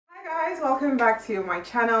Guys, welcome back to my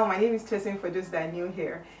channel. My name is Tosin for those that are new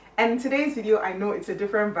here. And in today's video, I know it's a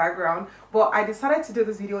different background, but I decided to do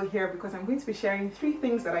this video here because I'm going to be sharing 3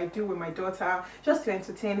 things that I do with my daughter just to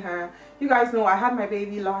entertain her. You guys know I had my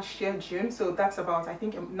baby last year June, so that's about, I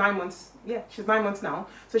think, 9 months. Yeah, she's 9 months now,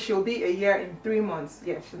 so she'll be a year in 3 months.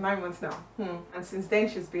 Yeah, she's 9 months now. And since then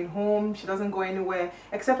she's been home. She doesn't go anywhere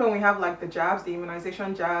except when we have like the jabs, the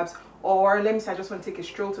immunization jabs, or let me say I just want to take a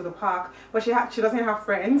stroll to the park. But she doesn't have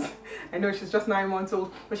friends. I know she's just 9 months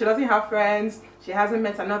old, but she doesn't have friends. She hasn't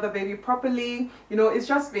met another baby properly. You know, it's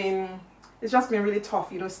just been really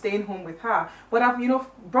tough, you know, staying home with her. But I've, you know,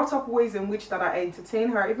 brought up ways in which that I entertain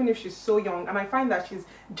her, even if she's so young, and I find that she's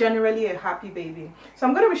generally a happy baby. So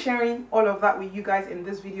I'm going to be sharing all of that with you guys in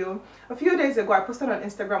this video. A few days ago, I posted on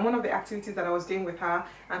Instagram one of the activities that I was doing with her,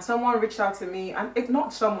 and someone reached out to me, and it's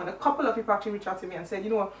not someone, a couple of people actually reached out to me and said, you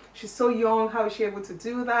know what, she's so young, how is she able to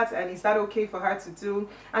do that, and is that okay for her to do?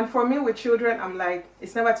 And for me with children, I'm like,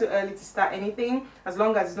 it's never too early to start anything, as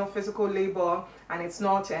long as it's not physical labor and it's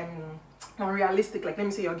not unrealistic. Like, let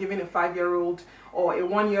me say you're giving a 5-year-old or a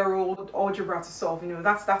 1-year-old algebra to solve, you know,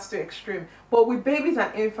 that's too extreme. But with babies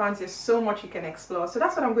and infants, there's so much you can explore. So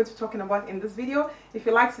that's what I'm going to be talking about in this video. If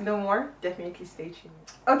you'd like to know more, definitely stay tuned.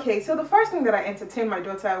 Okay, so the first thing that I entertain my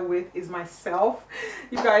daughter with is myself.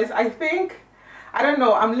 You guys, I don't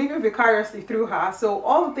know, I'm living vicariously through her. So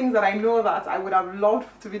all the things that I know that I would have loved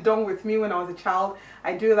to be done with me when I was a child,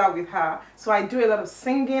 I do that with her. So I do a lot of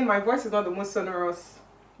singing. My voice is not the most sonorous.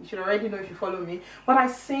 You should already know if you follow me. But I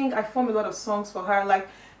sing, I form a lot of songs for her. Like,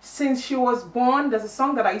 since she was born, there's a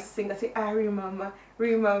song that I used to sing. I say, I remember,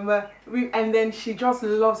 and then she just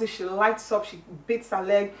loves it. She lights up, she beats her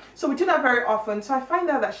leg. So we do that very often. So I find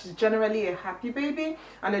out that she's generally a happy baby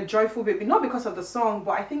and a joyful baby. Not because of the song,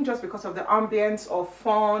 but I think just because of the ambience of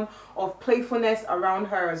fun, of playfulness around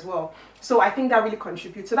her as well. So I think that really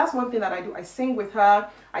contributes. So that's one thing that I do. I sing with her,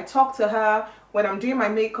 I talk to her. When I'm doing my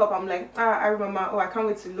makeup, I'm like, I remember, oh, I can't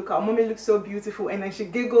wait to look at mommy looks so beautiful, and then she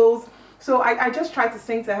giggles. So I just try to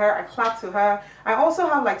sing to her, I clap to her. I also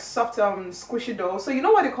have like soft squishy dolls. So you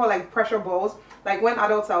know what they call like pressure balls? Like when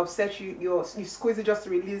adults are upset, you squeeze it just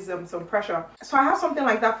to release some pressure. So I have something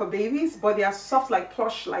like that for babies, but they are soft like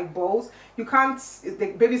plush like balls.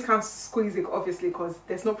 The babies can't squeeze it obviously because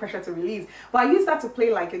there's no pressure to release. But I use that to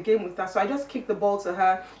play like a game with her. So I just kick the ball to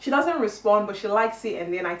her. She doesn't respond, but she likes it,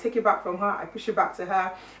 and then I take it back from her, I push it back to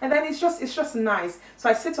her, and then it's just nice. So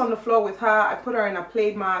I sit on the floor with her, I put her in a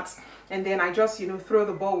play mat, and then I just, you know, throw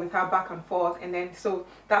the ball with her back and forth, and then so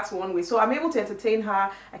that's one way. So I'm able to entertain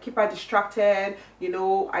her, I keep her distracted, you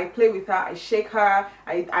know, I play with her, I shake her,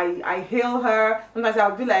 I hail her. Sometimes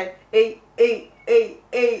I'll be like, hey,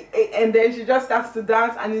 and then she just starts to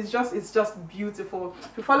dance, and it's just beautiful.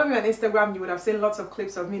 If you follow me on Instagram, you would have seen lots of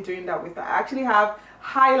clips of me doing that with her. I actually have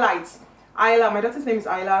highlights. Isla, my daughter's name is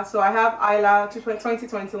Isla, so I have Isla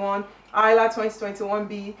 2021, Isla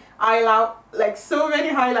 2021B, Isla, like so many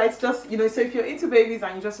highlights, just, you know. So if you're into babies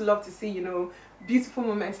and you just love to see, you know, beautiful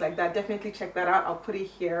moments like that, definitely check that out. I'll put it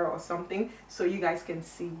here or something so you guys can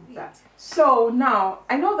see that. So now,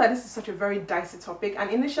 I know that this is such a very dicey topic, and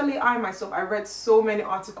initially I read so many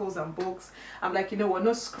articles and books. I'm like, you know what,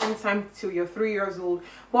 no screen time till you're 3 years old.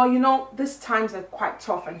 Well, you know, these times are quite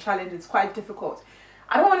tough and challenging. It's quite difficult.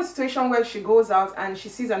 I don't want a situation where she goes out and she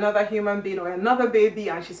sees another human being or another baby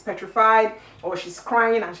and she's petrified, or she's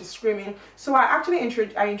crying and she's screaming. So I actually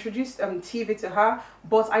introduced TV to her,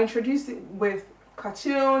 but I introduced it with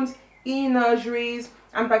cartoons, e-nurseries.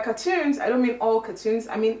 And by cartoons, I don't mean all cartoons.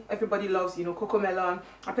 I mean, everybody loves, you know, CoComelon.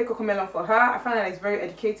 I play CoComelon for her. I find that it's very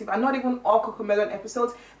educative. And not even all CoComelon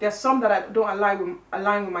episodes. There are some that I don't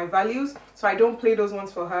align with my values, so I don't play those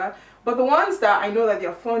ones for her. But the ones that I know that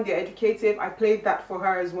they're fun, they're educative, I played that for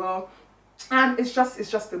her as well. And it's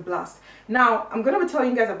just a blast. Now, I'm going to be telling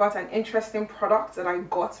you guys about an interesting product that I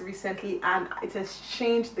got recently, and it has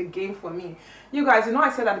changed the game for me. You guys, you know, I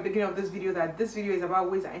said at the beginning of this video that this video is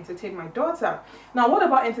about ways I entertain my daughter. Now, what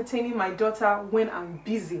about entertaining my daughter when I'm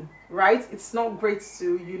busy, right? It's not great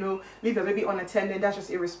to, you know, leave a baby unattended. That's just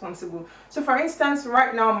irresponsible. So for instance,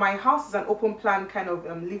 right now, my house is an open plan kind of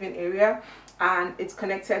living area, and it's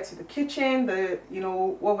connected to the kitchen, the, you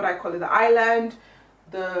know, what would I call it, the island,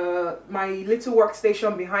 my little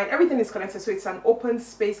workstation behind. Everything is connected, so it's an open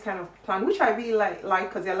space kind of plan, which I really like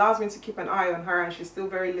because it allows me to keep an eye on her, and she's still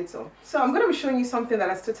very little. So I'm going to be showing you something that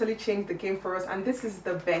has totally changed the game for us, and this is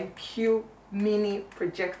the BenQ mini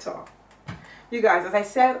projector. You guys, as I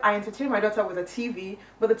said, I entertain my daughter with a TV,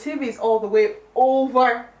 but the TV is all the way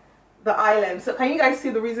over the island. So can you guys see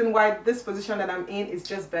the reason why this position that I'm in is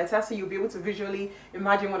just better? So you'll be able to visually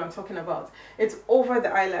imagine what I'm talking about. It's over the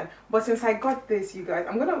island. But since I got this, you guys,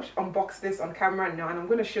 I'm going to unbox this on camera now, and I'm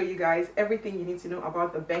going to show you guys everything you need to know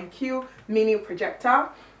about the BenQ mini projector.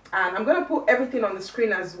 And I'm going to put everything on the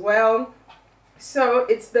screen as well. So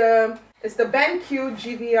it's the BenQ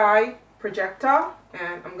GVI projector,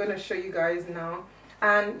 and I'm going to show you guys now.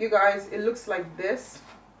 And you guys, it looks like this.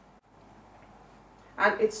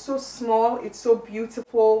 And it's so small, it's so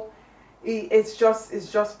beautiful, it's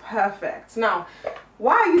just perfect. Now,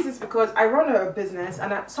 why I use this, because I run a business,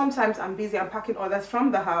 and sometimes I'm busy, I'm packing orders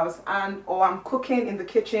from the house, or I'm cooking in the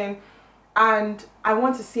kitchen, and I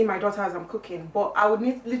want to see my daughter as I'm cooking, but I would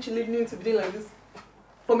literally need to be doing like this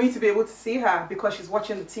for me to be able to see her, because she's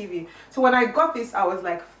watching the TV. So when I got this, I was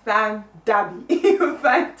like,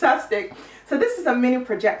 fantastic. So this is a mini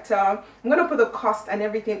projector. I'm gonna put the cost and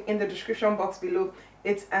everything in the description box below.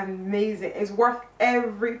 It's amazing. It's worth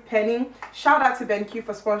every penny. Shout out to BenQ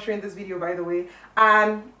for sponsoring this video, by the way.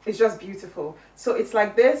 And it's just beautiful. So it's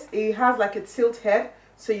like this. It has like a tilt head,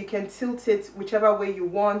 so you can tilt it whichever way you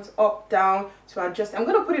want, up, down, to adjust. I'm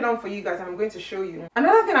going to put it on for you guys, and I'm going to show you.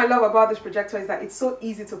 Another thing I love about this projector is that it's so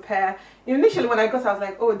easy to pair. Initially when I got it, I was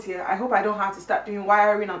like, oh dear, I hope I don't have to start doing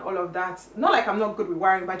wiring and all of that. Not like I'm not good with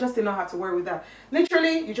wiring, but I just did not have to worry with that.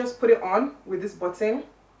 Literally, you just put it on with this button.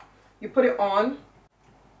 You put it on.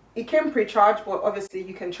 It came pre-charged, but obviously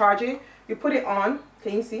you can charge it. You put it on.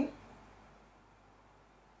 Can you see?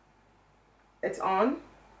 It's on.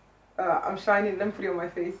 I'm shining. Let me put it on my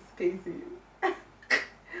face. Can you see?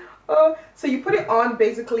 So you put it on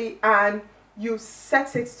basically, and you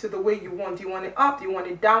set it to the way you want. You want it up, you want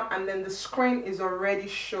it down, and then the screen is already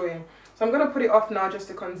showing. So I'm going to put it off now just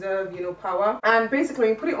to conserve, you know, power. And basically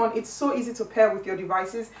when you put it on, it's so easy to pair with your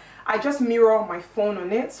devices. I just mirror my phone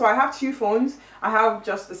on it. So I have two phones. I have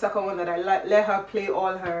just the second one that I let her play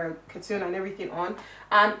all her cartoon and everything on.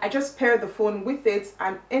 And I just pair the phone with it,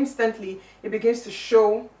 and instantly it begins to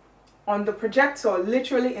show on the projector,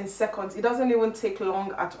 literally in seconds. It doesn't even take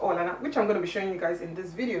long at all, and which I'm going to be showing you guys in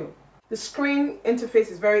this video. The screen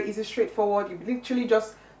interface is very easy, straightforward. You literally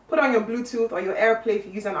just put on your Bluetooth or your AirPlay if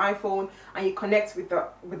you use an iPhone, and you connect with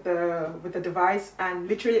the device, and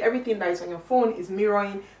literally everything that is on your phone is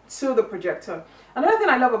mirroring to the projector. Another thing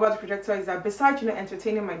I love about the projector is that besides, you know,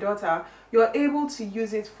 entertaining my daughter, you're able to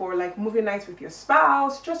use it for like movie nights with your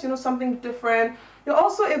spouse, just, you know, something different. You're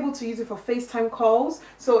also able to use it for FaceTime calls.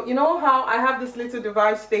 So you know how I have this little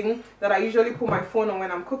device thing that I usually put my phone on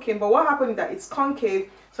when I'm cooking, but what happened is that it's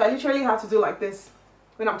concave, so I literally have to do like this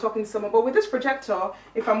when I'm talking to someone. But with this projector,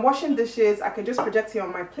 if I'm washing dishes, I can just project it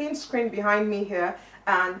on my plain screen behind me here,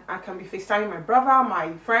 and I can be FaceTiming my brother,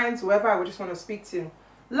 my friends, whoever I would just want to speak to.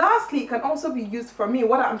 Lastly, it can also be used for me.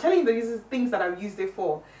 What I'm telling you, the things that I've used it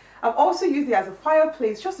for. I've also used it as a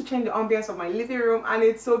fireplace just to change the ambience of my living room, and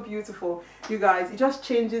it's so beautiful, you guys. It just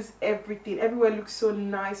changes everything. Everywhere looks so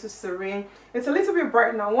nice, so serene. It's a little bit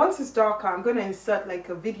bright now. Once it's darker, I'm going to insert like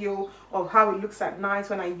a video of how it looks at night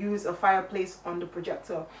when I use a fireplace on the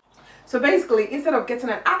projector. So basically, instead of getting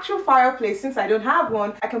an actual fireplace, since I don't have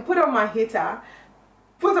one, I can put on my heater,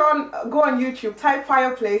 go on YouTube, type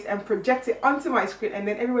fireplace, and project it onto my screen, and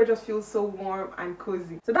then everywhere just feels so warm and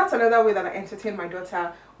cozy. So that's another way that I entertain my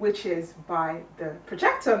daughter, which is by the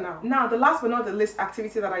projector now. Now, the last but not the least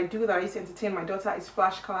activity that I do that I use to entertain my daughter is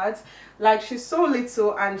flashcards. Like, she's so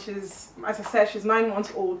little, and she's, as I said, she's 9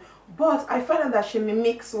 months old, but I find out that she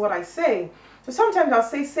mimics what I say. So sometimes I'll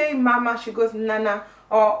say mama, she goes nana.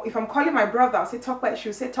 Or if I'm calling my brother, I'll say tope,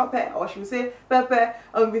 she'll say tope, or she'll say pepe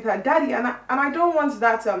with her daddy. And I don't want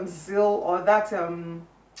that zeal, or that,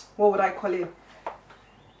 what would I call it?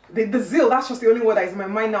 The zeal, that's just the only word that is in my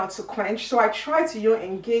mind now, to quench. So I try to, you know,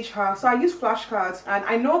 engage her. So I use flashcards, and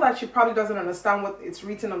I know that she probably doesn't understand what it's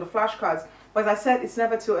written on the flashcards. But as I said, it's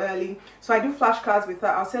never too early. So I do flashcards with her.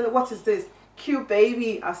 I'll say, what is this? Cute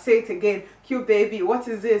baby, I'll say it again. Cute baby, what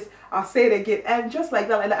is this? I'll say it again. And just like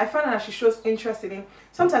that, I find that she shows interest in it.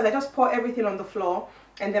 Sometimes I just pour everything on the floor,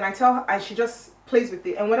 and then I tell her, and she just plays with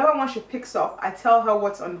it. And whatever one she picks up, I tell her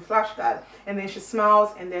what's on the flashcard, and then she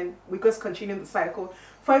smiles, and then we just continue the cycle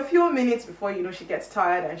for a few minutes before, you know, she gets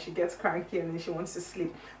tired and she gets cranky, and then she wants to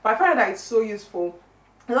sleep. But I find that it's so useful.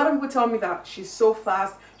 A lot of people tell me that she's so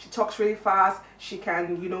fast, she talks really fast, she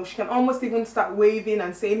can, you know, she can almost even start waving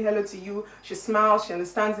and saying hello to you. She smiles, she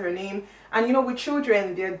understands her name. And you know, with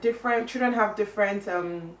children, they're different. Children have different,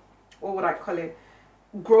 what would I call it,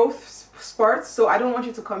 growth spurts. So I don't want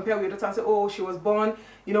you to compare with your daughter and say, oh, she was born,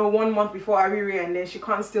 you know, 1 month before Ariri, and then she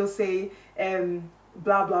can't still say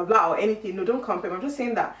blah blah blah or anything. No, don't compare. I'm just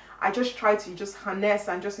saying that I just try to just harness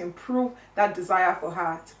and just improve that desire for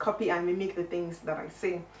her to copy and mimic the things that I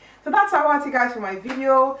say. So that's about it, guys, for my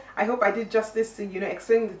video. I hope I did justice to,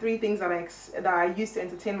 explaining the 3 things that I use to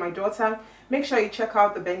entertain my daughter. Make sure you check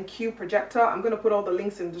out the BenQ projector. I'm going to put all the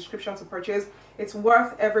links in the description to purchase. It's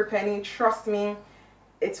worth every penny. Trust me.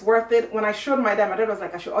 It's worth it. When I showed my dad was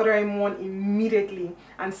like, I should order him one immediately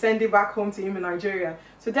and send it back home to him in Nigeria.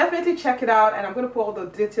 So definitely check it out, and I'm going to put all the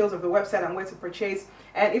details of the website and where to purchase.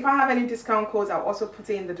 And if I have any discount codes, I'll also put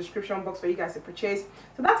it in the description box for you guys to purchase.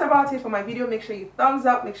 So that's about it for my video. Make sure you thumbs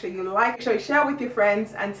up, make sure you like, make sure you share with your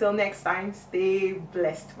friends. Until next time, stay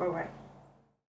blessed. Bye bye.